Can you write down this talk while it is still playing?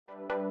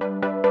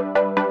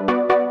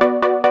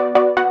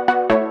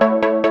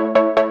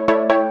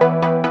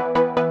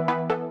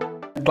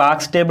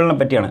Klux ടേബിളിനെ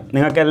പറ്റിയാണ്.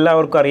 നിങ്ങൾക്ക്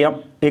എല്ലാവർക്കും അറിയാം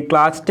ഈ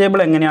ക്ലാക്സ് ടേബിൾ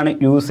എങ്ങനെയാണ്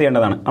യൂസ്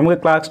ചെയ്യേണ്ടതാണ്. നമുക്ക്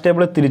ക്ലാക്സ്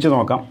ടേബിൾ തിരിച്ചു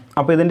നോക്കാം.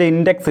 അപ്പോൾ ഇതിൻ്റെ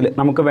ഇൻഡെക്സിൽ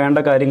നമുക്ക് വേണ്ട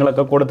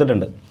കാര്യങ്ങളൊക്കെ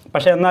കൊടുത്തിട്ടുണ്ട്.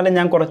 പക്ഷേ എന്നാലും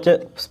ഞാൻ കുറച്ച്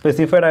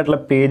സ്പെസിഫൈഡ് ആയിട്ടുള്ള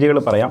പേജുകൾ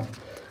പറയാം.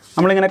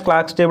 നമ്മളിങ്ങനെ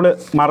ക്ലാക്സ് ടേബിൾ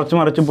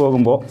മറിച്ച്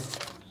പോകുമ്പോൾ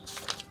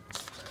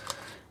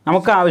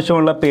നമുക്ക്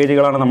ആവശ്യമുള്ള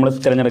പേജുകളാണ് നമ്മൾ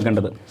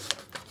തിരഞ്ഞെടുക്കേണ്ടത്.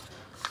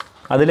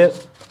 അതിൽ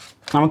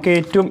നമുക്ക്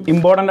ഏറ്റവും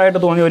ഇമ്പോർട്ടൻ്റ് ആയിട്ട്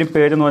തോന്നിയ ഒരു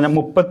പേജ് എന്ന് പറഞ്ഞാൽ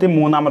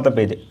 33ാമത്തെ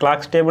പേജ്,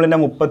 ക്ലാക്സ് ടേബിളിൻ്റെ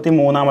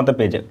 33ാമത്തെ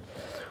പേജ്.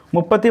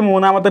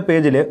 33ാമത്തെ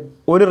പേജിൽ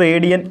ഒരു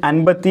റേഡിയൻ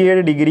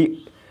 57 ഡിഗ്രി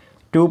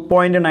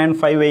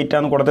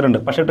 2.958 കൊടുത്തിട്ടുണ്ട്.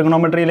 പക്ഷേ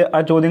ട്രിഗണോമെട്രിയിൽ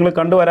ആ ചോദ്യങ്ങൾ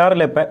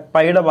കണ്ടുവരാറില്ല. ഇപ്പം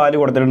പൈയുടെ വാല്യൂ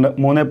കൊടുത്തിട്ടുണ്ട്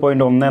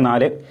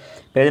 3.14.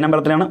 പേജ് നമ്പർ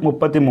എത്രയാണ്?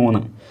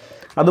 33.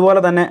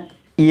 അതുപോലെ തന്നെ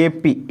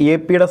എ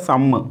പിയുടെ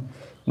sum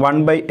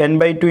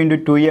 1/n/2 ×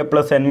 2a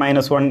 +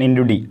 n-1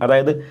 × d.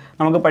 അതായത്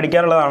നമുക്ക്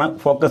പഠിക്കാനുള്ളതാണ്.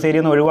 ഫോക്കസ്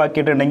ഏരിയ നിന്ന്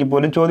ഒഴിവാക്കിയിട്ടുണ്ടെങ്കിൽ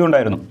പോലും ചോദ്യം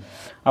ഉണ്ടായിരുന്നു.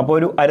 അപ്പോൾ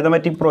ഒരു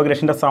അരിതമെറ്റിക്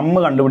പ്രോഗ്രഷൻ്റെ സമ്മ്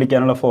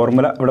കണ്ടുപിടിക്കാനുള്ള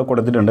ഫോർമുല ഇവിടെ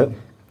കൊടുത്തിട്ടുണ്ട്.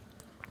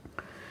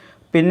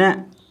 പിന്നെ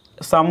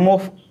സം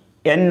ഓഫ്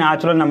n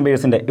നാച്ചുറൽ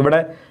നമ്പേഴ്സിൻ്റെ ഇവിടെ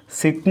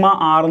സിഗ്മ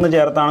r എന്ന്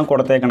ചേർത്താണ്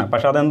കൊടുത്തേക്കണത്.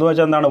 പക്ഷേ അതെന്ത്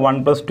വെച്ചാൽ എന്താണ് 1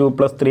 + 2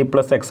 + 3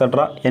 + എക്സെട്ര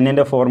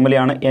എന്നിൻ്റെ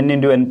ഫോർമുലയാണ് n ×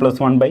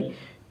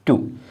 n+1/2.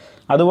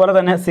 അതുപോലെ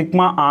തന്നെ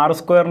സിഗ്മ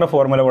r²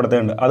 ഫോർമുല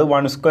കൊടുത്തിട്ടുണ്ട്. അത്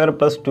 1²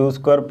 +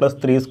 2² +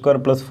 3²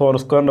 +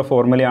 4²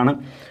 ഫോർമുലയാണ്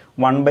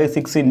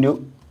 1/6 ×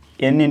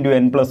 n ×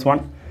 n+1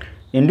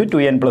 ×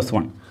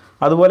 2n+1.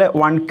 അതുപോലെ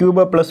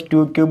 1³ +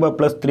 2³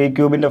 +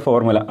 3³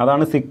 ഫോർമുല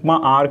അതാണ് സിഗ്മ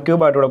r³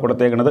 ആയിട്ട് ഇവിടെ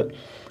കൊടുത്തേക്കുന്നത്.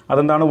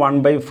 അതെന്താണ്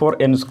 1/4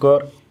 n²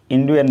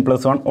 ×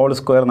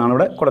 n+1² എന്നാണ്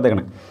ഇവിടെ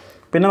കൊടുത്തേക്കുന്നത്.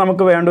 പിന്നെ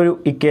നമുക്ക് വേണ്ട ഒരു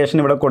ഇക്വേഷൻ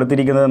ഇവിടെ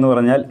കൊടുത്തിരിക്കുന്നതെന്ന്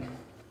പറഞ്ഞാൽ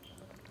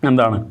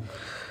എന്താണ്?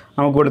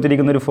 നമുക്ക്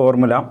കൊടുത്തിരിക്കുന്നൊരു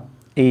ഫോർമുല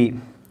ഈ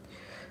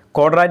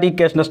quadratic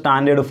ഇക്വേഷൻ്റെ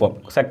standard form,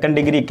 second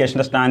degree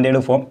ഇക്വേഷൻ്റെ standard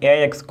form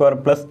ax²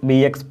 +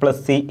 bx +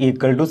 c =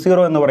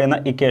 0 എന്ന് പറയുന്ന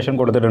ഇക്വേഷൻ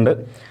കൊടുത്തിട്ടുണ്ട്.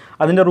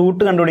 അതിൻ്റെ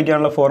റൂട്ട്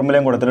കണ്ടുപിടിക്കാനുള്ള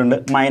ഫോർമുലയും കൊടുത്തിട്ടുണ്ട്.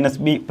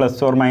 -b ±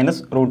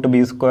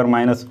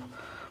 √b² -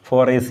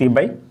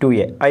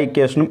 4ac/2a. ആ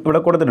ഇക്വേഷനും ഇവിടെ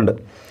കൊടുത്തിട്ടുണ്ട്.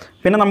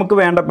 പിന്നെ നമുക്ക്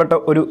വേണ്ടപ്പെട്ട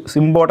ഒരു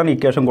ഇമ്പോർട്ടൻറ്റ്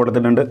ഇക്വേഷൻ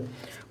കൊടുത്തിട്ടുണ്ട്.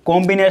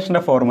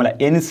 കോമ്പിനേഷൻ്റെ ഫോർമുല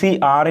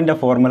NCRൻ്റെ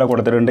ഫോർമുല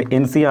കൊടുത്തിട്ടുണ്ട്.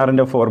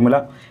 NCRൻ്റെ formula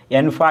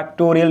n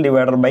factorial /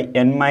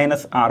 n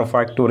 - r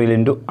factorial ×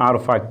 r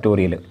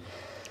factorial.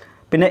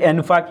 പിന്നെ n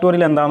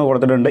ഫാക്ടോറിയൽ എന്താണെന്ന്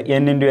കൊടുത്തിട്ടുണ്ട്.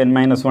 n ×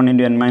 n-1 ×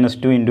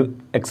 n-2 ×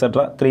 etcetera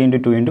 3 ×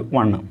 2 ×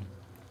 1.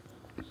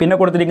 പിന്നെ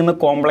കൊടുത്തിരിക്കുന്നത്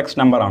കോംപ്ലക്സ്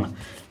നമ്പറാണ്.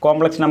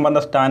 കോംപ്ലക്സ്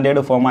നമ്പറിൻ്റെ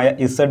സ്റ്റാൻഡേർഡ് ഫോമായ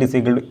z =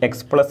 x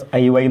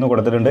 + iy എന്ന്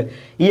കൊടുത്തിട്ടുണ്ട്.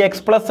 ഈ x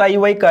 +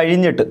 iy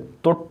കഴിഞ്ഞിട്ട്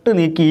തൊട്ട്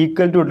നീക്കി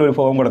ഈക്വൽ ടു ഇട്ടൊരു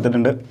ഫോം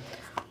കൊടുത്തിട്ടുണ്ട്.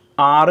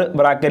 r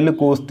ബ്രാക്കറ്റിൽ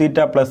cos θ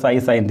 + i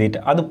sin θ.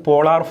 അത്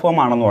പോളാർ ഫോം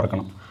ആണെന്ന്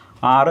ഓർക്കണം.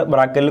 r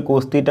ബ്രാക്കറ്റിൽ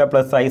cos θ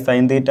 + i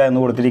sin θ എന്ന്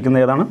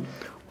കൊടുത്തിരിക്കുന്നത് ഏതാണ്?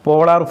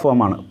 പോളാർ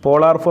ഫോമാണ്.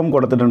 പോളാർ ഫോം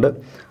കൊടുത്തിട്ടുണ്ട്.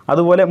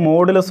 അതുപോലെ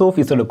മോഡുലസ്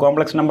ഓഫ് z,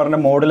 കോംപ്ലക്സ് നമ്പറിൻ്റെ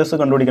മോഡുലസ്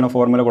കണ്ടുപിടിക്കുന്ന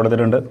ഫോർമുല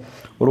കൊടുത്തിട്ടുണ്ട്.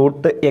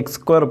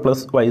 √x²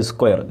 +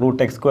 y².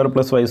 √x²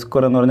 +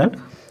 y² എന്ന് പറഞ്ഞാൽ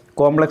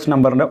കോംപ്ലക്സ്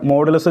നമ്പറിൻ്റെ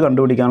മോഡുലസ്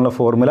കണ്ടുപിടിക്കാനുള്ള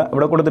ഫോർമുല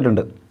ഇവിടെ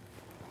കൊടുത്തിട്ടുണ്ട്.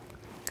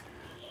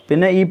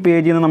 പിന്നെ ഈ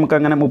പേജിൽ നിന്ന്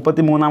നമുക്കങ്ങനെ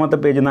 33ാമത്തെ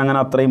പേജിൽ നിന്ന് അങ്ങനെ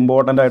അത്ര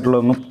ഇമ്പോർട്ടൻ്റ്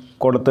ആയിട്ടുള്ളതൊന്നും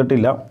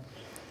കൊടുത്തിട്ടില്ല.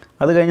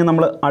 അത് കഴിഞ്ഞ്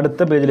നമ്മൾ അടുത്ത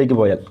പേജിലേക്ക്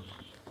പോയാൽ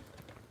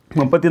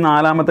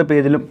 34ാമത്തെ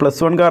പേജിലും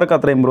 +1കാർക്ക്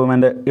അത്ര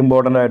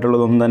ഇമ്പോർട്ടൻ്റ്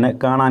ആയിട്ടുള്ളതൊന്നും തന്നെ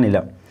കാണാനില്ല.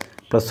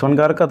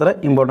 +1കാർക്ക് അത്ര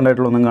ഇമ്പോർട്ടൻ്റ്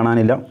ആയിട്ടുള്ളതൊന്നും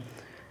കാണാനില്ല.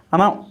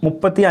 എന്നാൽ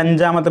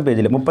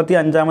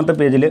 35ാമത്തെ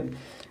പേജിൽ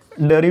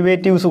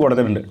ഡെറിവേറ്റീവ്സ്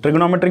കൊടുത്തിട്ടുണ്ട്.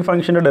 ട്രിഗണോമെട്രിക്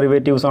ഫംഗ്ഷൻ്റെ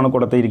ഡെറിവേറ്റീവ്സ് ആണ്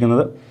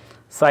കൊടുത്തിരിക്കുന്നത്.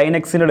 sin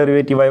x-ൻ്റെ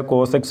ഡെറിവേറ്റീവായ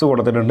cos x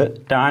കൊടുത്തിട്ടുണ്ട്.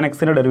 tan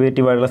x-ൻ്റെ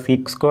ഡെറിവേറ്റീവായിട്ടുള്ള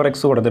sec² x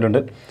കൊടുത്തിട്ടുണ്ട്.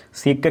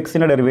 sec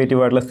x-ൻ്റെ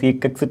ഡെറിവേറ്റീവായിട്ടുള്ള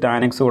sec x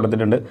tan x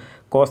കൊടുത്തിട്ടുണ്ട്.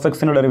 cos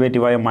x-ൻ്റെ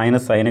ഡെറിവേറ്റീവായ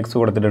 -sin x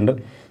കൊടുത്തിട്ടുണ്ട്.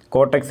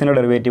 cot x-ൻ്റെ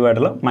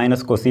ഡെറിവേറ്റീവായിട്ടുള്ള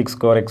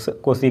 -cosec² x,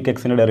 cosec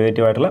x-ൻ്റെ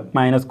ഡെറിവേറ്റീവായിട്ടുള്ള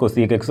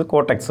 -cosec x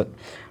cot x.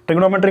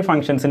 Trigonometric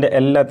ഫംഗ്ഷൻസിൻ്റെ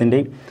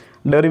എല്ലാത്തിൻ്റെയും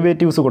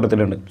ഡെറിവേറ്റീവ്സ്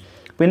കൊടുത്തിട്ടുണ്ട്.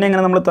 പിന്നെ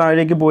ഇങ്ങനെ നമ്മൾ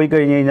താഴേക്ക് പോയി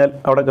കഴിഞ്ഞ് കഴിഞ്ഞാൽ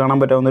അവിടെ കാണാൻ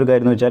പറ്റാവുന്നൊരു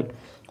കാര്യം എന്ന് വെച്ചാൽ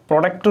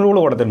പ്രൊഡക്റ്റ് റൂൾ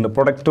കൊടുത്തിട്ടുണ്ട്.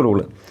 പ്രൊഡക്റ്റ് റൂൾ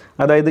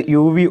അതായത്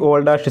uv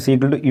all dash =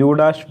 u'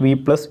 v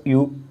 +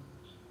 u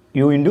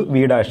 ×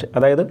 v'.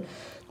 അതായത്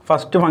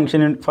first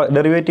function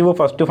derivative of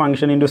first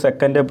function ×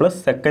 second +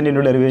 second ×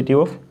 derivative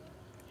of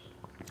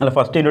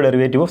first ×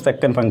 derivative of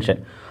second function.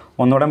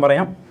 ഒന്നുകൂടെ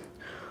പറയാം.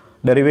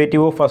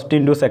 Derivative of first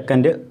 ×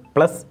 second +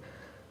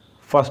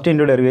 first ×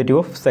 derivative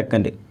of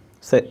second,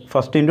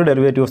 first ×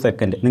 derivative of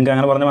second. നിങ്ങൾക്ക്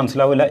അങ്ങനെ പറഞ്ഞാൽ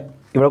മനസ്സിലാവില്ല.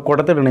 ഇവിടെ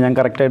കൊടുത്തിട്ടുണ്ട്, ഞാൻ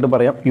കറക്റ്റായിട്ട്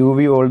പറയാം. uv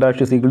all dash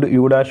 =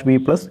 u' v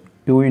 +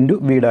 u ×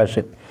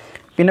 v'.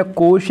 പിന്നെ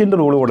കോഷ്യൻ്റ്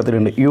റൂൾ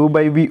കൊടുത്തിട്ടുണ്ട്.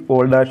 u/v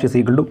all dash =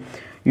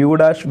 u' v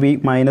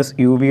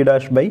 -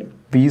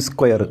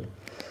 uv'/v².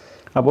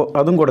 അപ്പോൾ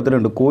അതും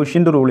കൊടുത്തിട്ടുണ്ട്.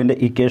 കോഷ്യൻ്റ് റൂളിൻ്റെ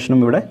ഇക്വേഷനും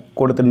ഇവിടെ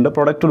കൊടുത്തിട്ടുണ്ട്.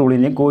 പ്രൊഡക്റ്റ്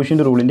റൂളിൻ്റെയും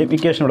കോഷ്യൻ്റ് റൂളിൻ്റെയും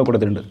ഇക്വേഷൻ ഇവിടെ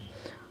കൊടുത്തിട്ടുണ്ട്.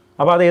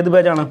 അപ്പോൾ അത് ഏത്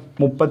പേജാണ്?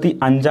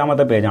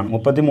 35ാമത്തെ പേജാണ്.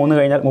 33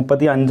 കഴിഞ്ഞാൽ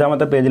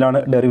 35ാമത്തെ പേജിലാണ്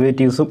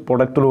ഡെറിവേറ്റീവ്സും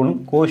പ്രൊഡക്റ്റ് റൂളും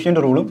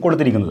കോഷ്യൻ്റ് റൂളും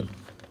കൊടുത്തിരിക്കുന്നത്.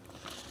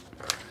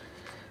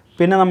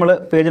 പിന്നെ നമ്മൾ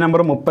പേജ്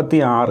നമ്പർ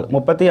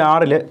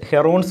 36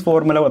 ഹെറോൺസ്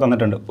ഫോർമുല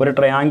തന്നിട്ടുണ്ട്. ഒരു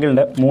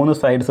ട്രയാങ്കിളിൻ്റെ 3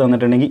 സൈഡ്സ്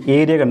തന്നിട്ടുണ്ടെങ്കിൽ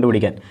ഏരിയ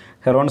കണ്ടുപിടിക്കാൻ.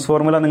 ഹെറോൺസ്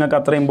ഫോർമുല നിങ്ങൾക്ക്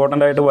അത്ര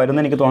ഇമ്പോർട്ടൻ്റ് ആയിട്ട്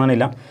വരുമെന്ന് എനിക്ക്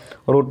തോന്നുന്നില്ല.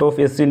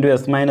 √s ×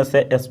 s -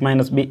 a, s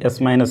 - b, s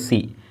 - c.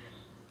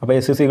 അപ്പോൾ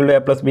s = a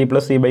 + b +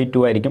 c/2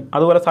 ആയിരിക്കും.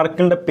 അതുപോലെ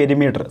സർക്കിളിൻ്റെ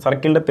പെരിമീറ്റർ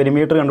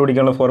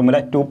കണ്ടുപിടിക്കാനുള്ള ഫോർമുല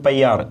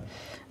 2πr.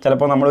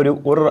 ചിലപ്പോൾ നമ്മളൊരു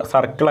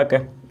സർക്കിളൊക്കെ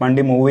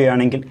വണ്ടി മൂവ്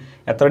ചെയ്യുകയാണെങ്കിൽ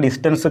എത്ര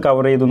ഡിസ്റ്റൻസ്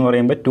കവർ ചെയ്തു എന്ന്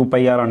പറയുമ്പോൾ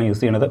 2πr ആണ്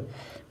യൂസ് ചെയ്യുന്നത്.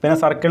 പിന്നെ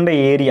സർക്കിളിൻ്റെ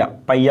ഏരിയ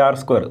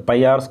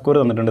πr²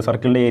 തന്നിട്ടുണ്ട്.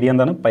 സർക്കിളിൻ്റെ ഏരിയ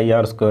എന്താണ്?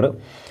 πr².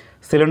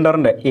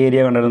 സിലിണ്ടറിൻ്റെ ഏരിയ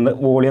കണ്ടിട്ടുണ്ട്,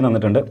 വോളിയം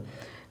തന്നിട്ടുണ്ട്.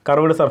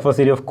 കർവ്ഡ് സർഫസ്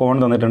ഏരിയ ഓഫ് കോൺ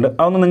തന്നിട്ടുണ്ട്.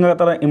 അതൊന്നും നിങ്ങൾക്ക്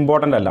അത്ര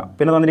ഇമ്പോർട്ടൻ്റ് അല്ല.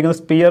 പിന്നെ തന്നിരിക്കുന്നത്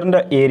സ്പിയറിൻ്റെ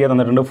ഏരിയ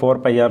തന്നിട്ടുണ്ട്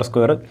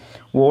 4πr²,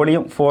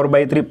 വോളിയം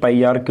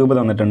 4/3πr³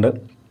 തന്നിട്ടുണ്ട്.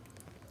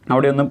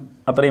 അവിടെയൊന്നും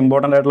അത്ര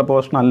ഇമ്പോർട്ടൻ്റ് ആയിട്ടുള്ള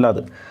പോർഷൻ അല്ല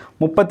അത്.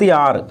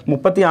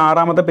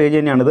 36ാമത്തെ പേജ്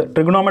തന്നെയാണിത്.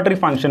 ട്രിഗണോമെട്രി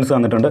ഫംഗ്ഷൻസ്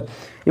തന്നിട്ടുണ്ട്.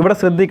 ഇവിടെ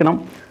ശ്രദ്ധിക്കണം,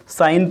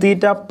 sin θ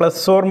 ±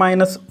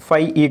 φ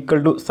 =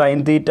 sin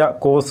θ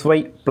cos φ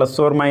 ±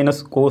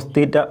 cos θ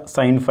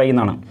sin φ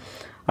എന്നാണ്.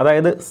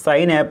 അതായത്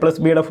sin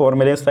a+bയുടെ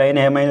ഫോർമുലയും sin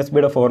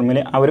a-bയുടെ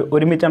ഫോർമുലയും അവർ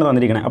ഒരുമിച്ചാണ്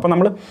തന്നിരിക്കുന്നത്. അപ്പോൾ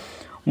നമ്മൾ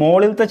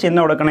മുകളിലത്തെ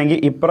ചിഹ്നം എടുക്കണമെങ്കിൽ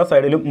ഇപ്പുറ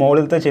സൈഡിലും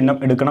മുകളിലത്തെ ചിഹ്നം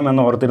എടുക്കണം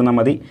എന്ന് ഓർത്തിരുന്നാൽ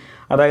മതി.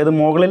 അതായത്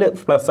മുകളിൽ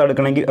പ്ലസ്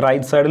എടുക്കണമെങ്കിൽ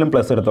റൈറ്റ് സൈഡിലും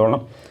പ്ലസ്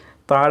എടുത്തോളണം,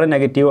 താഴെ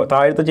നെഗറ്റീവ്,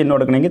 താഴത്തെ ചിഹ്നം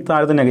എടുക്കണമെങ്കിൽ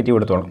താഴത്തെ നെഗറ്റീവ്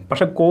എടുത്തോളണം.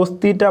 പക്ഷേ cos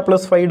θ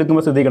 + φ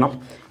എടുക്കുമ്പോൾ ശ്രദ്ധിക്കണം,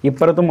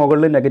 ഇപ്പുറത്തും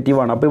മുകളിൽ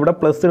നെഗറ്റീവാണ്. അപ്പോൾ ഇവിടെ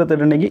പ്ലസ്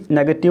എടുത്തിട്ടുണ്ടെങ്കിൽ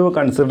നെഗറ്റീവ്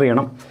കൺസിഡർ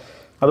ചെയ്യണം.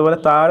 അതുപോലെ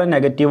താഴെ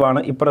നെഗറ്റീവാണ്,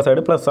 ഇപ്പുറ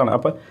സൈഡ് പ്ലസ് ആണ്.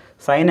 അപ്പോൾ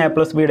sin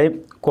a+bയുടെയും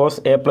cos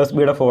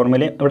a+bയുടെ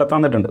ഫോർമുലയും ഇവിടെ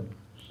തന്നിട്ടുണ്ട്.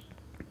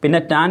 പിന്നെ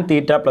tan θ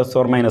 ±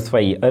 φ,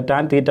 അത്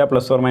tan θ ±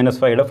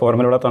 φയുടെ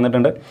ഫോർമുല ഇവിടെ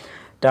തന്നിട്ടുണ്ട്.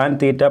 tan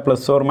θ ±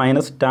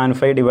 tan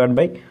φ /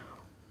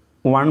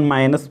 1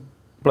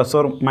 plus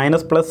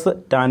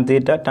tan θ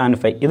tan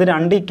φ. ഇത്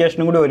രണ്ട്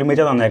ഇക്വേഷനും കൂടി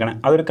ഒരുമിച്ച് തന്നേക്കണേ.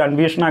 അതൊരു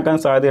കൺഫ്യൂഷൻ ആക്കാൻ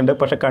സാധ്യതയുണ്ട്.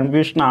 പക്ഷേ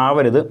കൺഫ്യൂഷൻ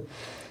ആവരുത്.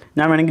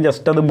 ഞാൻ വേണമെങ്കിൽ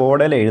ജസ്റ്റ് അത്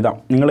ബോർഡിൽ എഴുതാം.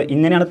 നിങ്ങൾ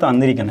ഇങ്ങനെയാണ്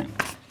തന്നിരിക്കുന്നത്,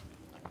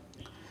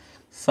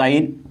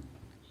 sin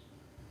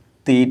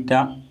θ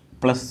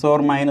 ±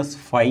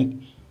 φ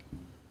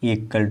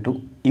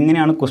 =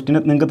 ഇങ്ങനെയാണ് ക്വസ്റ്റ്യൻ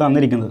നിങ്ങൾക്ക്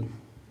തന്നിരിക്കുന്നത്.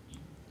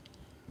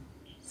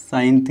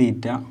 sin θ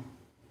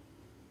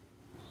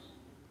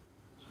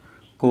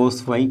cos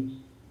φ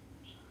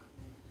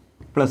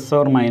 ±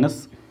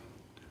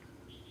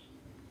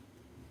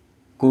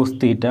 cos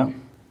θ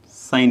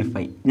sin φ.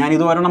 ഞാൻ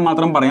ഇത് ഒരെണ്ണം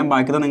മാത്രം പറയാം,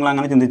 ബാക്കിയത് നിങ്ങൾ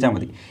അങ്ങനെ ചിന്തിച്ചാൽ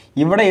മതി.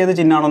 ഇവിടെ ഏത്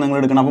ചിഹ്നമാണോ നിങ്ങൾ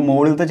എടുക്കണം, അപ്പോൾ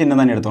മുകളിലത്തെ ചിഹ്നം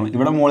തന്നെ എടുത്തോളൂ.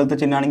 ഇവിടെ മുകളിലത്തെ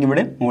ചിഹ്നമാണെങ്കിൽ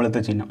ഇവിടെ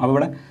മുകളിലത്തെ ചിഹ്നം. അപ്പോൾ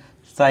ഇവിടെ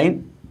sin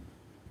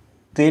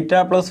θ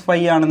 + φ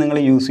ആണ് നിങ്ങൾ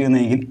യൂസ്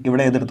ചെയ്യുന്നതെങ്കിൽ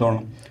ഇവിടെ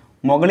ഏതെടുത്തോളണം,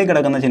 മുകളിൽ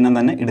കിടക്കുന്ന ചിഹ്നം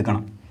തന്നെ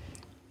എടുക്കണം.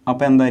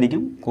 അപ്പോൾ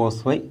എന്തായിരിക്കും? cos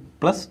φ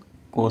 +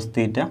 cos θ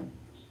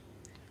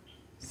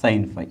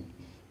sin φ.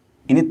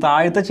 ഇനി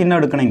താഴത്തെ ചിഹ്നം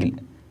എടുക്കണമെങ്കിൽ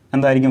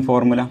എന്തായിരിക്കും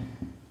formula?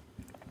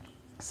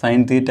 sin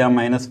θ -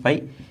 φ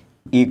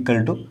 =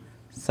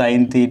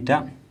 sin θ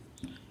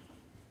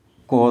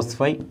cos φ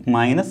 -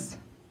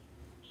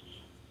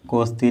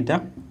 cos θ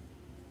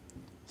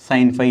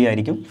sin φ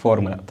ആയിരിക്കും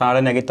ഫോർമുല.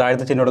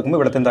 താഴത്തെ ചിഹ്നം എടുക്കുമ്പോൾ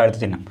ഇവിടുത്തെ താഴത്തെ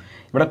ചിഹ്നം.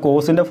 ഇവിടെ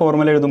കോസിൻ്റെ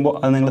ഫോർമുല എഴുതുമ്പോൾ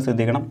അത് നിങ്ങൾ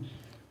ശ്രദ്ധിക്കണം.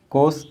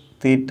 cos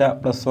θ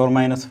 ±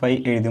 φ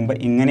എഴുതുമ്പോൾ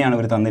ഇങ്ങനെയാണ്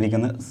ഇവർ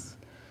തന്നിരിക്കുന്നത്.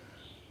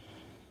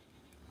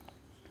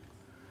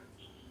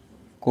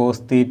 cos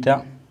θ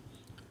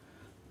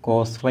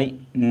cos φ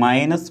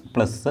minus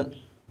plus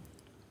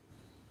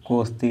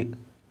cos θ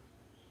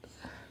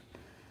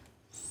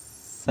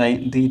sin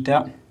θ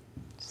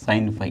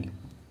sin φ.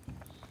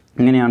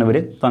 ഇങ്ങനെയാണ് ഇവർ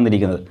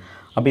തന്നിരിക്കുന്നത്.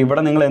 അപ്പോൾ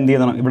ഇവിടെ നിങ്ങൾ എന്ത്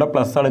ചെയ്യണം? ഇവിടെ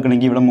പ്ലസ്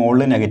എടുക്കണമെങ്കിൽ ഇവിടെ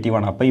മുകളിൽ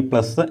നെഗറ്റീവാണ്. അപ്പോൾ ഈ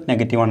പ്ലസ്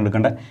നെഗറ്റീവാണ്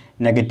എടുക്കേണ്ടത്.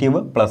 നെഗറ്റീവ്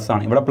പ്ലസ്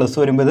ആണ്. ഇവിടെ പ്ലസ്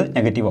വരുമ്പോൾ ഇത്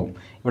നെഗറ്റീവ് ആവും,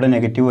 ഇവിടെ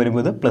നെഗറ്റീവ്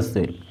വരുമ്പോൾ ഇത് പ്ലസ്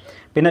വരും.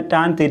 പിന്നെ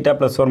tan θ ±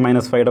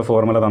 φയുടെ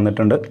ഫോർമുല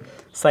തന്നിട്ടുണ്ട്.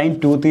 sin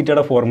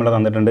 2θയുടെ ഫോർമുല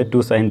തന്നിട്ടുണ്ട്,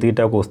 2 sin θ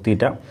cos θ.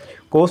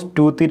 cos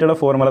 2θയുടെ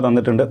ഫോർമുല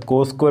തന്നിട്ടുണ്ട്,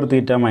 cos square θ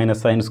 -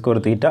 sin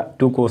square θ,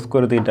 2 cos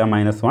square θ -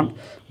 1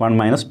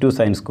 - 2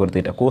 sin square θ.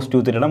 cos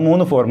 2θയുടെ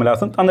 3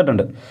 ഫോർമുലാസും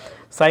തന്നിട്ടുണ്ട്.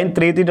 sin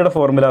 3θയുടെ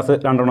ഫോർമുലാസ്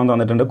 2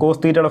 തന്നിട്ടുണ്ട്. cos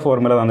θയുടെ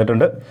ഫോർമുല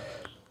തന്നിട്ടുണ്ട്.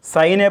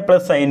 sin a +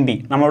 sin b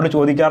നമ്മളോട്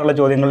ചോദിക്കാറുള്ള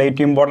ചോദ്യങ്ങളിൽ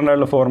ഏറ്റവും ഇമ്പോർട്ടൻ്റ്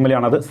ആയിട്ടുള്ള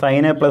ഫോർമുലയാണത്.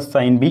 sin a +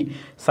 sin b,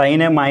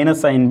 sin a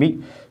 - sin b,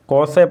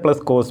 cos a +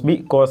 cos b,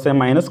 cos a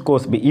 -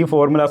 cos b. ഈ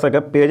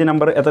ഫോർമുലാസൊക്കെ page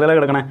number എത്രയിലാണ്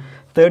കിടക്കണേ?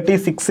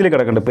 36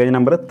 കിടക്കുന്നുണ്ട്. Page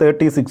number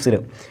 36.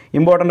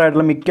 ഇമ്പോർട്ടൻ്റ്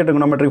ആയിട്ടുള്ള മിക്ക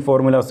ട്രിഗണോമെട്രിക്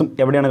ഫോർമുലാസും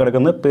എവിടെയാണ്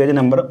കിടക്കുന്നത്? Page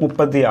number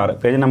 36.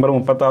 പേജ് നമ്പർ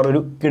 36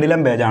 ഒരു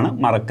കിടിലം പേജാണ്,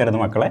 മറക്കരുത്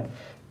മക്കളെ.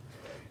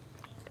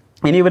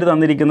 ഇനി ഇവർ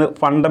തന്നിരിക്കുന്നത്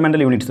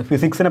ഫണ്ടമെൻ്റൽ യൂണിറ്റ്സ്.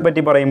 ഫിസിക്സിനെ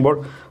പറ്റി പറയുമ്പോൾ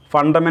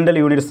ഫണ്ടമെൻ്റൽ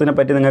യൂണിറ്റ്സിനെ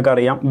പറ്റി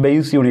നിങ്ങൾക്കറിയാം.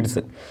 ബേസ്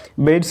യൂണിറ്റ്സ്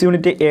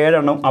 7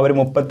 എണ്ണം അവർ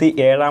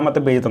 37ാമത്തെ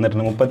പേജ്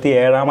തന്നിട്ടുണ്ട്.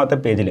 37ാമത്തെ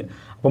പേജിൽ.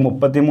 അപ്പോൾ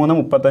 33,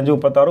 35,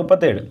 36,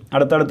 37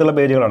 അടുത്തടുത്തുള്ള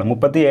പേജുകളാണ്.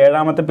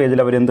 37ാമത്തെ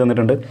പേജിൽ അവർ എന്ത്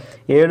തന്നിട്ടുണ്ട്?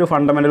 7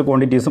 ഫണ്ടമെൻ്റൽ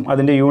ക്വാണ്ടിറ്റീസും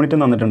അതിൻ്റെ യൂണിറ്റും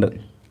തന്നിട്ടുണ്ട്.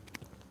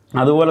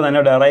 അതുപോലെ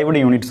തന്നെ ഡെറൈവ്ഡ്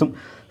യൂണിറ്റ്സും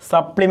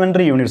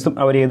സപ്ലിമെൻ്ററി യൂണിറ്റ്സും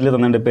അവർ ഏതിൽ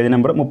തന്നിട്ടുണ്ട്? പേജ്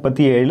നമ്പർ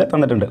 37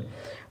 തന്നിട്ടുണ്ട്.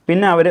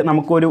 പിന്നെ അവർ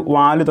നമുക്കൊരു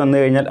വാല്യൂ തന്നു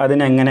കഴിഞ്ഞാൽ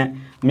അതിനെങ്ങനെ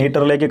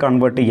മീറ്ററിലേക്ക്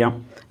കൺവേർട്ട് ചെയ്യാം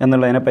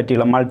എന്നുള്ളതിനെ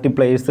പറ്റിയുള്ള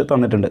മൾട്ടിപ്ലൈസ്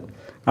തന്നിട്ടുണ്ട്.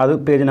 അത്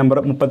പേജ് നമ്പർ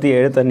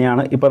 37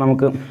 തന്നെയാണ്. ഇപ്പോൾ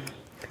നമുക്ക്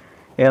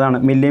ഏതാണ്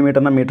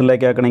മില്ലിമീറ്ററിനെ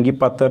മീറ്ററിലേക്ക് ആക്കണമെങ്കിൽ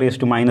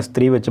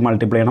 10⁻³ വെച്ച്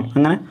മൾട്ടിപ്ലൈ ചെയ്യണം.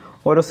 അങ്ങനെ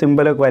ഓരോ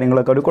സിമ്പിളോ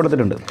കാര്യങ്ങളൊക്കെ അവർ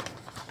കൊടുത്തിട്ടുണ്ട്.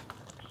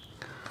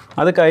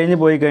 അത് കഴിഞ്ഞ്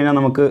പോയി കഴിഞ്ഞാൽ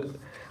നമുക്ക്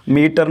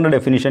മീറ്ററിൻ്റെ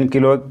definition,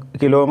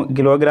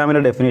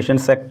 കിലോഗ്രാമിൻ്റെ definition,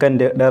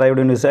 second,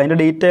 derived units, അതിൻ്റെ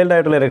ഡീറ്റെയിൽഡ്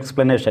ആയിട്ടുള്ള ഒരു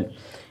എക്സ്പ്ലനേഷൻ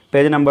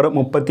പേജ് നമ്പർ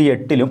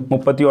 38ലും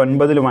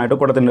 39ലുമായിട്ട്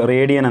കൊടുത്തിട്ടുണ്ട്.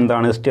 റേഡിയൻ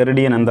എന്താണ്,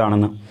 സ്റ്റെറിഡിയൻ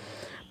എന്താണെന്ന്.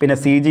 പിന്നെ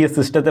CGS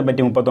സിസ്റ്റത്തെ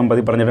പറ്റി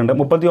 39 പറഞ്ഞിട്ടുണ്ട്.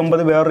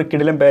 39 വേറൊരു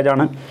കിടിലം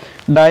പേജാണ്.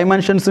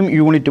 ഡയമെൻഷൻസും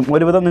യൂണിറ്റും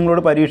ഒരുവിധം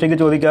നിങ്ങളോട് പരീക്ഷയ്ക്ക്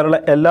ചോദിക്കാറുള്ള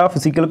എല്ലാ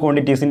ഫിസിക്കൽ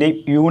ക്വാണ്ടിറ്റീസിൻ്റെയും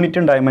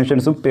യൂണിറ്റും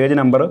ഡയമെൻഷൻസും പേജ്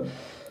നമ്പർ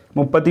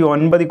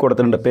 39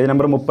 കൊടുത്തിട്ടുണ്ട്. പേജ്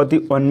നമ്പർ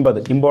 39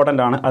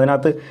 ഇമ്പോർട്ടൻ്റ് ആണ്.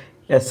 അതിനകത്ത്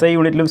SI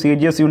യൂണിറ്റിലും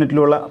CGS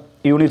യൂണിറ്റിലുള്ള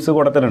യൂണിറ്റ്സ്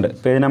കൊടുത്തിട്ടുണ്ട്.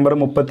 പേജ് നമ്പർ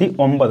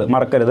 39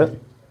 മറക്കരുത്.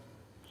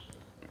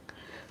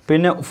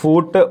 പിന്നെ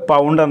ഫൂട്ട്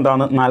പൗണ്ട്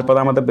എന്താണെന്ന്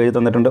 40ാമത്തെ പേജ്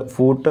തന്നിട്ടുണ്ട്.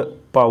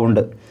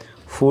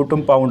 ഫൂട്ടും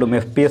പൗണ്ടും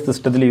FPS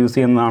സിസ്റ്റത്തിൽ യൂസ്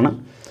ചെയ്യുന്നതാണ്.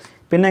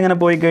 പിന്നെ ഇങ്ങനെ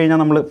പോയി കഴിഞ്ഞാൽ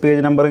നമ്മൾ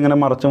പേജ് നമ്പർ ഇങ്ങനെ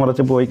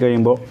മറച്ച് പോയി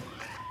കഴിയുമ്പോൾ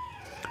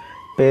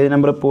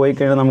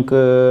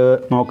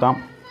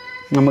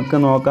നമുക്ക്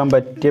നോക്കാൻ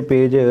പറ്റിയ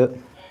പേജ്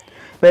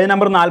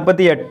നമ്പർ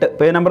 48.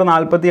 പേജ് നമ്പർ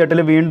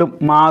 48 വീണ്ടും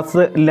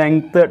മാസ്,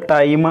 ലെങ്ത്ത്,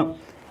 ടൈം,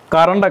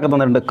 കറണ്ടൊക്കെ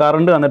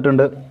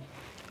തന്നിട്ടുണ്ട്.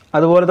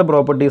 അതുപോലത്തെ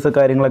പ്രോപ്പർട്ടീസ്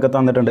കാര്യങ്ങളൊക്കെ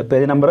തന്നിട്ടുണ്ട്.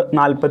 Page number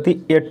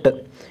 48.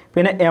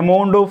 പിന്നെ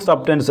എമൗണ്ട് ഓഫ്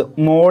സബ്സ്റ്റൻസ്,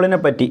 മോളിനെ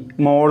പറ്റി,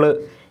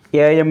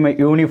 AM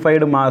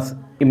യൂണിഫൈഡ്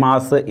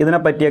മാസ് ഇതിനെ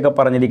പറ്റിയൊക്കെ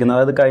പറഞ്ഞിരിക്കുന്നത്.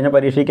 അതായത് കഴിഞ്ഞ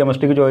പരീക്ഷയ്ക്ക്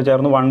കെമിസ്ട്രിക്ക്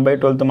ചോദിച്ചായിരുന്നു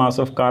 1/12 മാസ്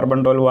ഓഫ് കാർബൺ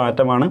 12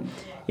 ആറ്റമാണ്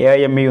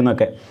AMU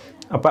എന്നൊക്കെ.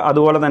 അപ്പോൾ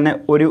അതുപോലെ തന്നെ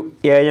ഒരു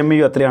AMU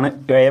എത്രയാണ്?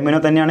 AMU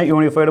തന്നെയാണ്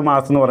യൂണിഫൈഡ്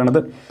മാസ് എന്ന് പറയുന്നത്.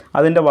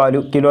 അതിൻ്റെ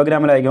വാല്യൂ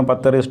കിലോഗ്രാമിലായിരിക്കും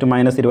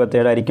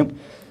 10⁻⁻27 ആയിരിക്കും.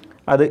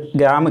 അത്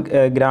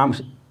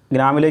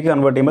ഗ്രാമിലേക്ക്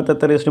കൺവേർട്ട് ചെയ്യുമ്പോൾ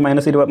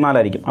 10⁻⁻24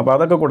 ആയിരിക്കും. അപ്പോൾ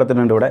അതൊക്കെ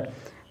കൊടുത്തിട്ടുണ്ട് ഇവിടെ.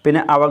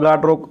 പിന്നെ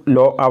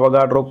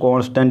അവഗാഡ്രോ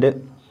കോൺസ്റ്റൻറ്റ്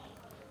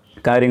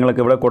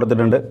കാര്യങ്ങളൊക്കെ ഇവിടെ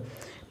കൊടുത്തിട്ടുണ്ട്.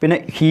 പിന്നെ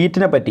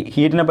ഹീറ്റിനെ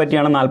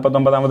പറ്റിയാണ്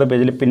 49ാമത്തെ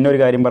പേജിൽ പിന്നെ ഒരു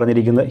കാര്യം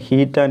പറഞ്ഞിരിക്കുന്നത്.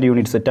 ഹീറ്റ് ആൻഡ്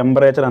യൂണിറ്റ്സ്,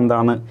 ടെമ്പറേച്ചർ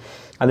എന്താണ്,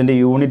 അതിൻ്റെ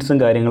യൂണിറ്റ്സും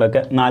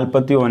കാര്യങ്ങളൊക്കെ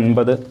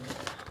 49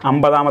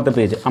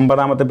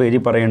 50ാമത്തെ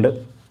പേജിൽ പറയുന്നുണ്ട്.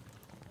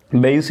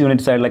 ബേസ്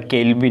യൂണിറ്റ്സ് ആയിട്ടുള്ള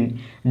കെൽവിൻ,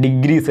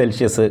 ഡിഗ്രി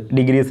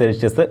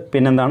സെൽഷ്യസ്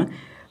പിന്നെന്താണ്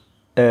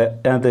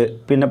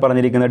പിന്നെ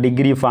പറഞ്ഞിരിക്കുന്നത്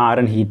degree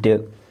Fahrenheit,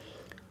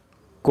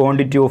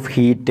 quantity of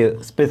heat,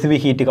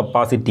 specific heat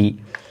capacity,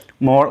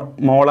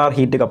 molar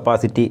heat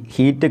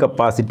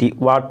capacity,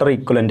 water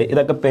equivalent.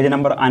 ഇതൊക്കെ പേജ്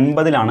നമ്പർ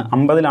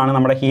 50ലാണ്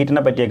നമ്മുടെ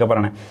ഹീറ്റിനെ പറ്റിയൊക്കെ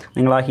പറയണേ.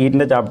 നിങ്ങൾ ആ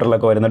ഹീറ്റിൻ്റെ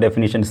ചാപ്റ്ററിലൊക്കെ വരുന്ന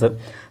ഡെഫിനിഷൻസ്,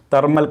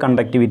 തെർമൽ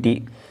കണ്ടക്ടിവിറ്റി,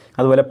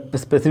 അതുപോലെ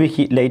സ്പെസിഫിക്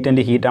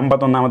ലേറ്റൻറ്റ് ഹീറ്റ്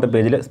 51ാമത്തെ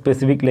പേജിൽ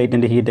specific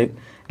latent heat,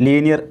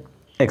 linear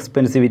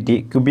എക്സ്പെൻസിവിറ്റി,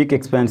 cubic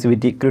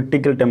എക്സ്പാൻസിവിറ്റി,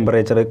 critical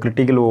temperature,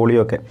 critical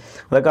volume ഒക്കെ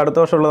അതൊക്കെ അടുത്ത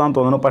വർഷമുള്ളതാണെന്ന്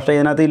തോന്നുന്നു. പക്ഷേ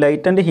ഇതിനകത്ത് ഈ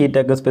ലൈറ്റൻറ്റ്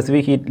ഹീറ്റൊക്കെ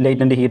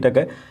ലേറ്റൻറ്റ്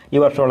ഹീറ്റൊക്കെ ഈ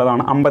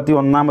വർഷമുള്ളതാണ്.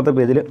 51ാമത്തെ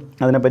പേജിൽ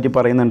അതിനെപ്പറ്റി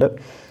പറയുന്നുണ്ട്.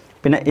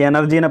 പിന്നെ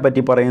എനർജീനെ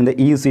പറ്റി പറയുന്നത്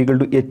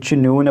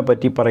E=hν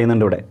പറ്റി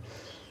പറയുന്നുണ്ട് ഇവിടെ.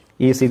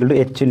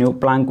 E=hν.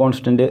 പ്ലാങ്ക്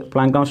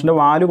കോൺസ്റ്റൻറ്റ്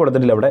വാല്യൂ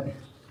കൊടുത്തിട്ടില്ല ഇവിടെ.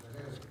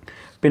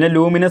 പിന്നെ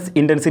ലൂമിനസ്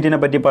ഇൻറ്റൻസിറ്റിനെ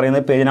പറ്റി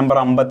പറയുന്നത് പേജ് നമ്പർ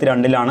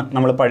 52ലാണ്.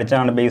 നമ്മൾ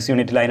പഠിച്ചതാണ് ബേസ്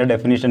യൂണിറ്റിൽ അതിൻ്റെ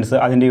ഡെഫിനിഷൻസ്,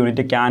 അതിൻ്റെ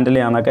യൂണിറ്റ്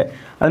ക്യാൻഡിലാന്നൊക്കെ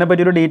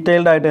അതിനെപ്പറ്റി ഒരു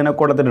ഡീറ്റെയിൽഡ് ആയിട്ട് തന്നെ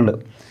കൊടുത്തിട്ടുണ്ട്.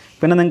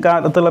 പിന്നെ നിങ്ങൾക്ക്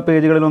അകത്തുള്ള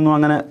പേജുകളിലൊന്നും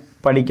അങ്ങനെ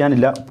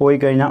പഠിക്കാനില്ല. പോയി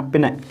കഴിഞ്ഞാൽ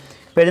പിന്നെ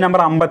പേജ്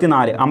നമ്പർ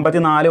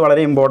 54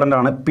 വളരെ ഇമ്പോർട്ടൻ്റ്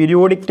ആണ്.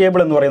 പീരിയോഡിക് ടേബിൾ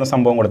എന്ന് പറയുന്ന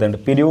സംഭവം കൊടുത്തിട്ടുണ്ട്.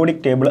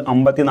 പീരിയോഡിക് ടേബിൾ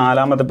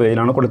 54ാമത്തെ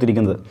പേജിലാണ്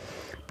കൊടുത്തിരിക്കുന്നത്.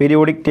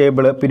 പീരിയോഡിക്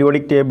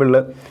ടേബിളിൽ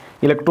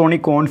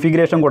ഇലക്ട്രോണിക്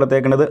കോൺഫിഗറേഷൻ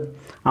കൊടുത്തേക്കുന്നത്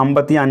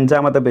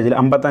 55ാമത്തെ പേജിൽ.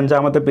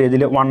 55ാമത്തെ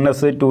പേജിൽ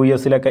 1s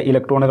 2sലൊക്കെ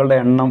ഇലക്ട്രോണുകളുടെ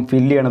എണ്ണം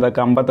ഫില്ല്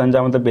ചെയ്യണതൊക്കെ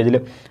 55ാമത്തെ പേജിൽ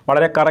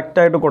വളരെ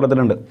കറക്റ്റായിട്ട്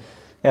കൊടുത്തിട്ടുണ്ട്.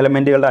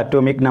 എലമെൻറ്റുകളുടെ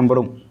അറ്റോമിക്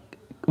നമ്പറും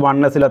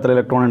 1sൽ എത്ര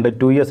ഇലക്ട്രോൺ ഉണ്ട്,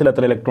 2sൽ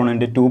എത്ര ഇലക്ട്രോൺ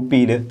ഉണ്ട്,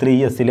 2pയിൽ,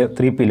 3sൽ,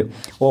 3pയിൽ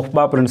ഓഫ്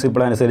ബാ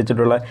പ്രിൻസിപ്പിൾ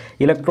അനുസരിച്ചിട്ടുള്ള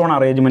ഇലക്ട്രോൺ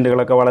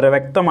അറേഞ്ച്മെൻറ്റുകളൊക്കെ വളരെ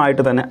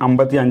വ്യക്തമായിട്ട് തന്നെ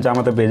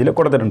 55ാമത്തെ പേജിൽ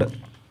കൊടുത്തിട്ടുണ്ട്.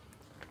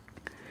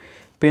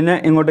 പിന്നെ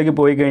ഇങ്ങോട്ടേക്ക്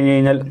പോയി കഴിഞ്ഞ്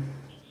കഴിഞ്ഞാൽ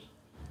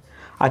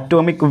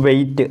അറ്റോമിക്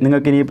വെയ്റ്റ്,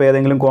 നിങ്ങൾക്ക് ഇനിയിപ്പോൾ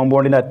ഏതെങ്കിലും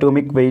കോമ്പൗണ്ടിൻ്റെ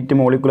അറ്റോമിക് വെയ്റ്റ്,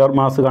 മോളിക്കുലർ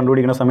മാസ്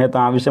കണ്ടുപിടിക്കുന്ന സമയത്ത്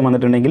ആവശ്യം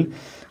വന്നിട്ടുണ്ടെങ്കിൽ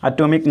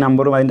അറ്റോമിക്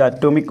നമ്പറും അതിൻ്റെ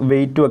അറ്റോമിക്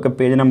വെയ്റ്റും ഒക്കെ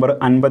പേജ് നമ്പർ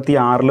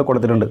 56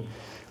 കൊടുത്തിട്ടുണ്ട്.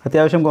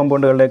 അത്യാവശ്യം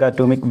കോമ്പൗണ്ടുകളുടെയൊക്കെ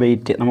അറ്റോമിക്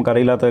വെയ്റ്റ്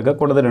നമുക്കറിയില്ലാത്തതൊക്കെ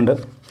കൊടുത്തിട്ടുണ്ട്.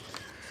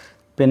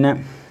 പിന്നെ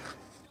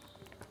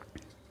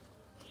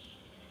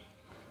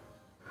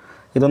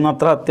ഇതൊന്നും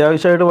അത്ര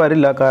അത്യാവശ്യമായിട്ട്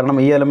വരില്ല, കാരണം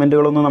ഈ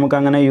എലമെൻറ്റുകളൊന്നും നമുക്ക്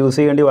അങ്ങനെ യൂസ്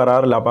ചെയ്യേണ്ടി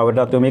വരാറില്ല. അപ്പോൾ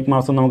അവരുടെ അറ്റോമിക്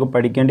മാസം നമുക്ക്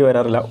പഠിക്കേണ്ടി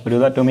വരാറില്ല.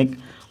 ഒരു അറ്റോമിക്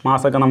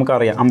മാസമൊക്കെ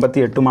നമുക്കറിയാം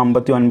 58ഉം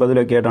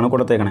 59ലൊക്കെ ആയിട്ടാണ്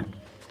കൊടുത്തേക്കണേ.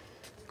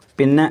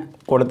 പിന്നെ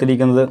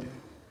കൊടുത്തിരിക്കുന്നത്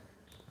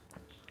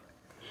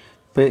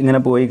ഇപ്പോൾ ഇങ്ങനെ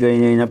പോയി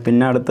കഴിഞ്ഞ് കഴിഞ്ഞാൽ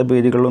പിന്നെ അടുത്ത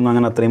പേജുകളിലൊന്നും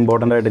അങ്ങനെ അത്ര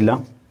ഇമ്പോർട്ടൻ്റ് ആയിട്ടില്ല.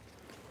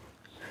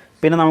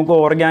 പിന്നെ നമുക്ക്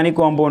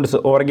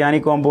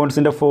ഓർഗാനിക്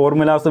കോമ്പൗണ്ട്സിൻ്റെ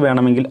ഫോർമുലാസ്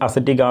വേണമെങ്കിൽ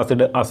അസറ്റിക്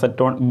ആസിഡ്,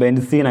 അസറ്റോൺ,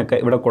 ബെൻസീനൊക്കെ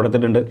ഇവിടെ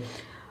കൊടുത്തിട്ടുണ്ട്.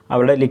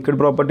 അവരുടെ ലിക്വിഡ്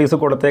പ്രോപ്പർട്ടീസ്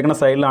കൊടുത്തേക്കുന്ന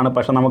സൈഡിലാണ്.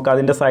 പക്ഷേ നമുക്ക്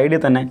അതിൻ്റെ സൈഡിൽ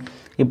തന്നെ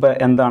ഇപ്പോൾ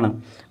എന്താണ്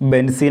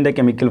ബെൻസീൻ്റെ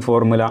കെമിക്കൽ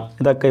ഫോർമുല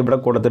ഇതൊക്കെ ഇവിടെ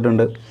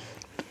കൊടുത്തിട്ടുണ്ട്.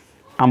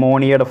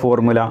 അമോണിയയുടെ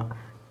formula,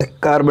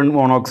 carbon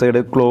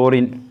monoxide,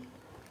 chlorine,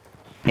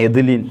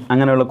 ethylene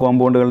അങ്ങനെയുള്ള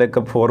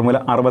കോമ്പൗണ്ടുകളുടെയൊക്കെ ഫോർമുല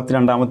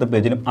 62ാമത്തെ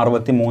പേജിലും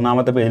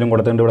 63ാമത്തെ പേജിലും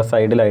കൊടുത്തിട്ടുണ്ട് ഇവിടെ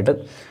സൈഡിലായിട്ട്.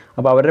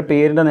 അപ്പോൾ അവരുടെ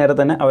പേരിൻ്റെ നേരെ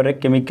തന്നെ അവരുടെ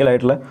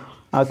കെമിക്കലായിട്ടുള്ള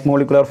ആ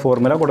മോളിക്കുലർ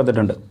ഫോർമുല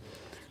കൊടുത്തിട്ടുണ്ട്.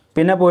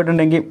 പിന്നെ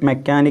പോയിട്ടുണ്ടെങ്കിൽ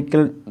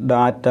മെക്കാനിക്കൽ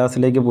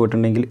ഡാറ്റാസിലേക്ക്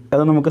പോയിട്ടുണ്ടെങ്കിൽ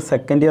അത് നമുക്ക്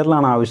സെക്കൻഡ്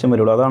ഇയറിലാണ് ആവശ്യം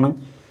വരുള്ളൂ. അതാണ്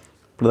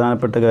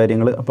പ്രധാനപ്പെട്ട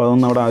കാര്യങ്ങൾ. അപ്പോൾ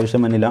അതൊന്നും അവിടെ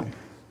ആവശ്യം വന്നില്ല.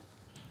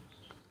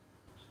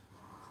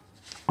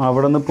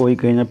 അവിടെ നിന്ന് പോയി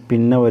കഴിഞ്ഞാൽ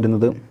പിന്നെ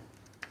വരുന്നത്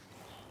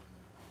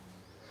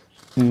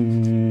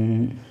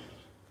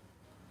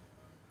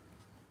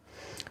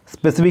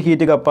specific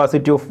heat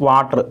capacity of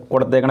water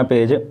കൊടുത്തേക്കണ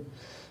page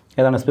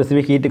ഏതാണ്?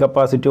 Specific heat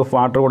capacity of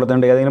water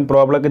കൊടുത്തിട്ടുണ്ട്. ഏതെങ്കിലും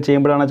പ്രോബ്ലമൊക്കെ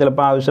ചെയ്യുമ്പോഴാണ്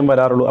ചിലപ്പോൾ ആവശ്യം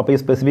വരാറുള്ളൂ. അപ്പോൾ ഈ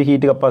സ്പെസിഫിക്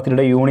ഹീറ്റ്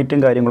കപ്പാസിറ്റിയുടെ യൂണിറ്റും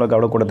കാര്യങ്ങളൊക്കെ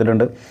അവിടെ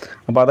കൊടുത്തിട്ടുണ്ട്.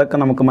 അപ്പോൾ അതൊക്കെ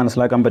നമുക്ക്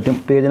മനസ്സിലാക്കാൻ പറ്റും.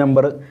 പേജ്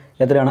നമ്പർ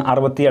എത്രയാണ്?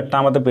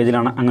 68ാമത്തെ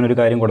പേജിലാണ് അങ്ങനെ ഒരു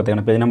കാര്യം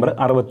കൊടുത്തേക്കണം. Page number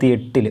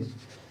 68.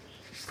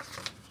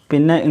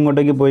 പിന്നെ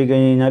ഇങ്ങോട്ടേക്ക് പോയി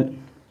കഴിഞ്ഞ് കഴിഞ്ഞാൽ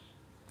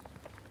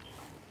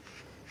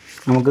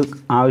നമുക്ക്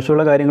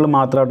ആവശ്യമുള്ള കാര്യങ്ങൾ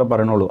മാത്രമായിട്ട്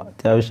പറയണുള്ളൂ,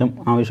 അത്യാവശ്യം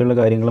ആവശ്യമുള്ള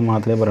കാര്യങ്ങൾ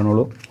മാത്രമേ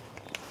പറയണുള്ളൂ.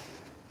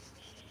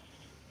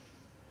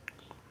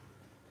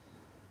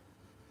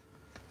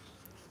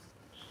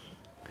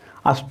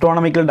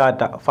 അസ്ട്രോണമിക്കൽ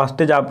ഡാറ്റ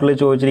ഫസ്റ്റ് ചാപ്റ്ററിൽ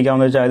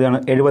ചോദിച്ചിരിക്കാവുന്ന ഒരു ചോദ്യമാണ്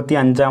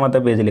 75-ാമത്തെ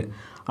പേജിൽ.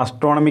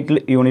 അസ്ട്രോണമിക്കൽ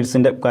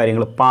യൂണിറ്റ്സിൻ്റെ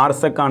കാര്യങ്ങൾ.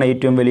 പാർസക്കാണ്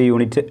ഏറ്റവും വലിയ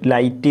യൂണിറ്റ്.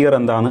 ലൈറ്റ് ഇയർ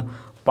എന്താണ്?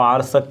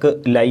 പാർസക്ക്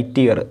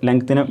ലൈറ്റ് ഇയർ.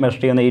 ലെങ്ത്തിനെ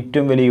മെഷർ ചെയ്യുന്ന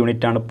ഏറ്റവും വലിയ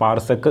യൂണിറ്റാണ്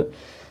പാർസക്ക്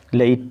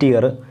ലൈറ്റ്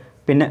ഇയർ.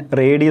 പിന്നെ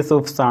radius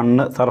of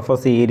sun,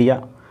 surface area,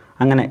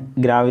 അങ്ങനെ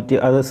ഗ്രാവിറ്റി,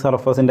 അത്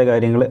സർഫസിൻ്റെ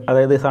കാര്യങ്ങൾ,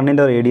 അതായത്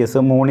സണ്ണിൻ്റെ റേഡിയസ്,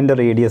 മൂണിൻ്റെ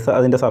റേഡിയസ്,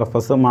 അതിൻ്റെ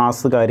സർഫസ്,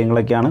 മാസ്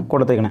കാര്യങ്ങളൊക്കെയാണ്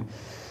കൊടുത്തേക്കണേ.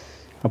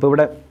 അപ്പോൾ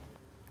ഇവിടെ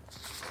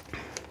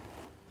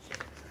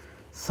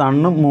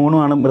സണ്ണും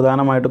മൂണുമാണ്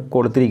പ്രധാനമായിട്ട്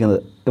കൊടുത്തിരിക്കുന്നത്.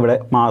 ഇവിടെ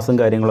മാസും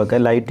കാര്യങ്ങളൊക്കെ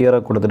ലൈറ്റ് ഇയർ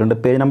കൊടുത്തിട്ടുണ്ട്.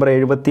 പേജ് നമ്പർ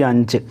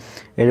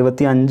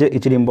 75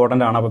 ഇച്ചിരി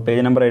ഇമ്പോർട്ടൻ്റ് ആണ്. അപ്പോൾ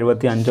പേജ് നമ്പർ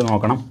 75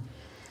 നോക്കണം.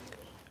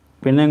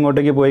 പിന്നെ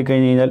ഇങ്ങോട്ടേക്ക് പോയി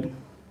കഴിഞ്ഞ് കഴിഞ്ഞാൽ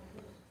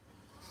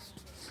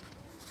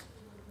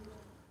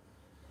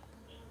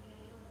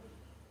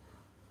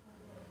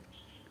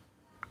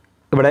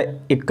ഇവിടെ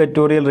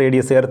ഇക്വറ്റോറിയൽ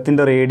റേഡിയസ്,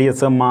 എർത്തിൻ്റെ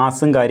റേഡിയസ്,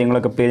 മാസും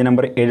കാര്യങ്ങളൊക്കെ പേജ്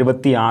നമ്പർ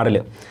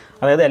 76.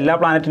 അതായത് എല്ലാ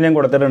പ്ലാനറ്റിൻ്റെയും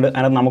കൊടുത്തിട്ടുണ്ട്.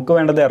 അതിനകത്ത് നമുക്ക്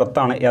വേണ്ടത്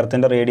എർത്താണ്,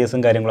 എർത്തിൻ്റെ റേഡിയസും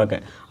കാര്യങ്ങളൊക്കെ.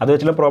 അത്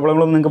വെച്ചുള്ള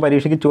പ്രോബ്ലങ്ങളൊന്നും നിങ്ങൾക്ക്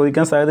പരീക്ഷയ്ക്ക്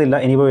ചോദിക്കാൻ സാധ്യതയില്ല.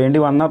 ഇനിയിപ്പോൾ വേണ്ടി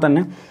വന്നാൽ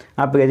തന്നെ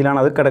ആ പേജിലാണ്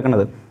അത്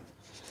കിടക്കുന്നത്.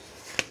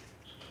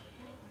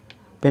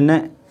 പിന്നെ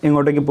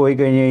ഇങ്ങോട്ടേക്ക് പോയി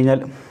കഴിഞ്ഞ്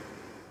കഴിഞ്ഞാൽ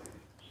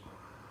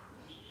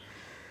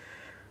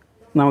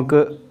നമുക്ക്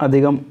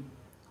അധികം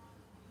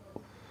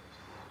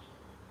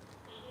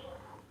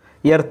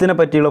എർത്തിനെ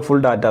പറ്റിയുള്ള ഫുൾ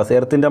ഡാറ്റാസ്,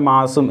 എർത്തിൻ്റെ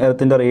മാസും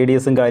എർത്തിൻ്റെ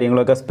റേഡിയസും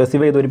കാര്യങ്ങളൊക്കെ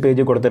സ്പെസിഫൈ ചെയ്തൊരു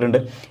പേജ് കൊടുത്തിട്ടുണ്ട്.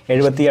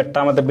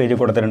 78-ാമത്തെ പേജ്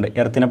കൊടുത്തിട്ടുണ്ട്.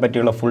 എർത്തിനെ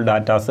പറ്റിയുള്ള ഫുൾ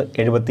ഡാറ്റാസ്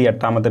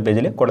 78-ാമത്തെ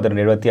പേജിൽ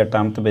കൊടുത്തിട്ടുണ്ട്.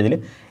 78-ാമത്തെ പേജിൽ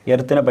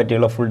എർത്തിനെ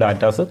പറ്റിയുള്ള ഫുൾ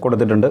ഡാറ്റാസ്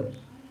കൊടുത്തിട്ടുണ്ട്.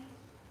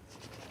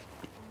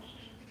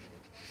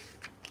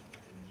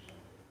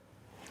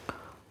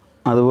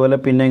 അതുപോലെ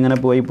പിന്നെ ഇങ്ങനെ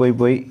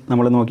പോയി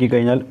നമ്മൾ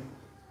നോക്കിക്കഴിഞ്ഞാൽ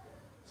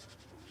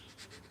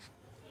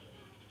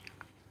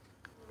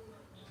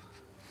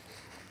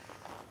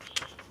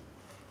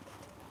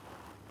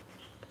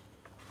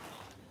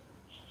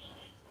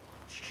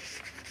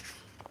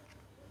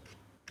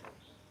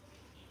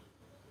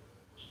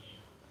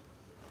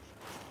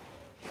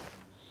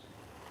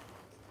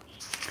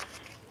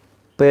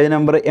പേജ്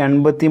നമ്പർ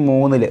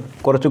 83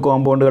 കുറച്ച്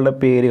കോമ്പൗണ്ടുകളുടെ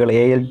പേരുകൾ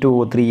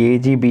Al2O3,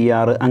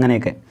 AgBr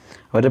അങ്ങനെയൊക്കെ.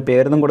 അവരുടെ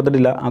പേരൊന്നും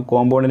കൊടുത്തിട്ടില്ല. ആ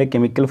കോമ്പൗണ്ടിലെ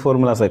കെമിക്കൽ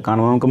ഫോർമുലാസ്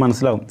കാണുമ്പോൾ നമുക്ക്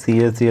മനസ്സിലാവും.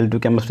 CaCl2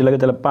 കെമിസ്ട്രിയിലൊക്കെ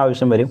ചിലപ്പോൾ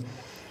ആവശ്യം വരും.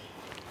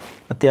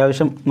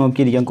 അത്യാവശ്യം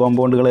നോക്കിയിരിക്കാം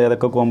കോമ്പൗണ്ടുകൾ,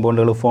 ഏതൊക്കെ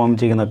കോമ്പൗണ്ടുകൾ ഫോം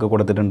ചെയ്യുന്നതൊക്കെ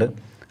കൊടുത്തിട്ടുണ്ട്.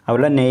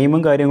 അവരുടെ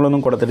നെയിമും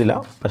കാര്യങ്ങളൊന്നും കൊടുത്തിട്ടില്ല,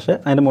 പക്ഷേ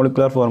അതിൻ്റെ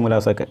മോളിക്കുലർ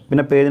ഫോർമുലാസൊക്കെ.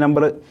 പിന്നെ പേജ്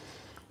നമ്പർ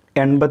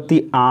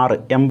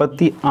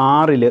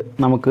 86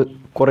 നമുക്ക്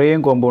കുറേ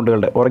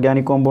കോമ്പൗണ്ടുകളുടെ,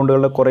 ഓർഗാനിക്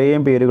കോമ്പൗണ്ടുകളുടെ കുറേ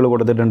പേരുകൾ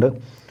കൊടുത്തിട്ടുണ്ട്.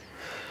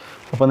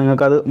 അപ്പോൾ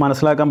നിങ്ങൾക്കത്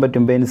മനസ്സിലാക്കാൻ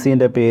പറ്റും.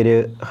 ബെൻസീൻ്റെ പേര്,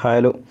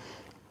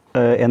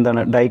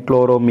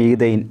 ഡൈക്ലോറോ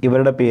മീഥൈൻ,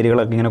 ഇവരുടെ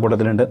പേരുകളൊക്കെ ഇങ്ങനെ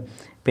കൊടുത്തിട്ടുണ്ട്.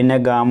 പിന്നെ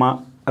ഗാമ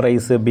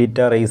റൈസ്, ബീറ്റ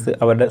റൈസ്,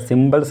 അവരുടെ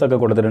സിമ്പിൾസൊക്കെ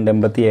കൊടുത്തിട്ടുണ്ട്.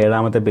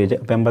 87-ാമത്തെ പേജ്.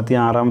 അപ്പോൾ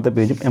 86-ാമത്തെ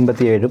പേജും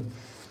 87-ഉം.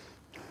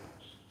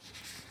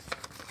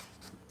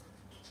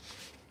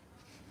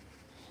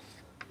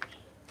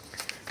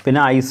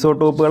 പിന്നെ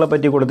ഐസോടോപ്പുകളെ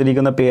പറ്റി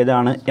കൊടുത്തിരിക്കുന്ന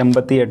പേജാണ്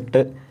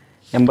 88,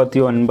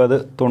 89,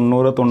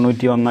 90,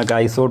 91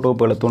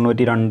 ഐസോടോപ്പുകൾ.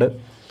 92,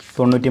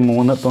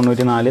 93,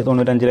 94,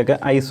 95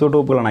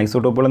 ഐസോടോപ്പുകളാണ്.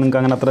 ഐസോടോപ്പുകൾ നിങ്ങൾക്ക്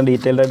അങ്ങനെ അത്ര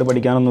ഡീറ്റെയിൽഡായിട്ട്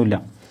പഠിക്കാനൊന്നുമില്ല.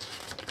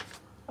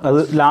 അത്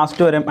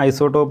ലാസ്റ്റ് വരെ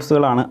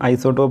ഐസോടോപ്സുകളാണ്.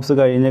 ഐസോടോപ്സ്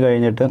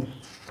കഴിഞ്ഞിട്ട്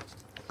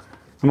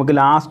നമുക്ക്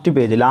ലാസ്റ്റ്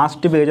പേജ്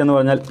എന്ന്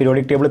പറഞ്ഞാൽ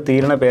പീരിയോഡിക് ടേബിൾ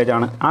തീരുന്ന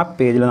പേജാണ്. ആ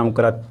പേജിൽ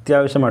നമുക്കൊരു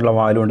അത്യാവശ്യമായിട്ടുള്ള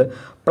വാല്യൂ ഉണ്ട്.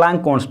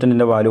 പ്ലാങ്ക്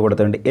കോൺസ്റ്റൻറ്റിൻ്റെ വാല്യൂ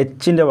കൊടുത്തിട്ടുണ്ട്.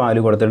 എച്ചിൻ്റെ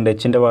വാല്യൂ കൊടുത്തിട്ടുണ്ട്.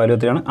 എച്ചിൻ്റെ വാല്യൂ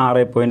എത്രയാണ്?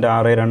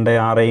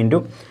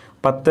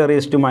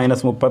 6.626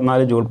 ×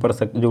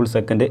 10⁻³ ജൂൾ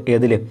സെക്കൻഡ്.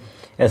 ഏതിൽ?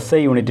 SI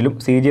യൂണിറ്റിലും.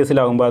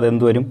 CGS-ലാകുമ്പോൾ അത്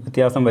എന്ത് വരും?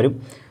 വ്യത്യാസം വരും.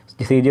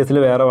 CGS-ൽ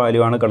വേറെ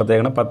വാല്യൂ ആണ്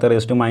കിടത്തേക്കുന്നത്.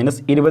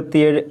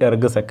 10⁻27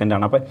 എർഗ്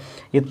സെക്കൻഡാണ്. അപ്പോൾ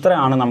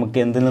ഇത്രയാണ് നമുക്ക്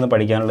എന്തിൽ നിന്ന്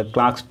പഠിക്കാനുള്ളത്.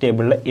 ക്ലാസ്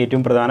ടേബിളിൽ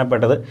ഏറ്റവും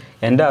പ്രധാനപ്പെട്ടത്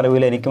എൻ്റെ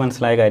അറിവിൽ എനിക്ക്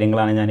മനസ്സിലായ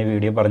കാര്യങ്ങളാണ് ഞാൻ ഈ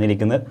വീഡിയോ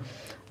പറഞ്ഞിരിക്കുന്നത്.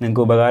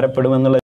 നിങ്ങൾക്ക് ഉപകാരപ്പെടുമെന്നുള്ള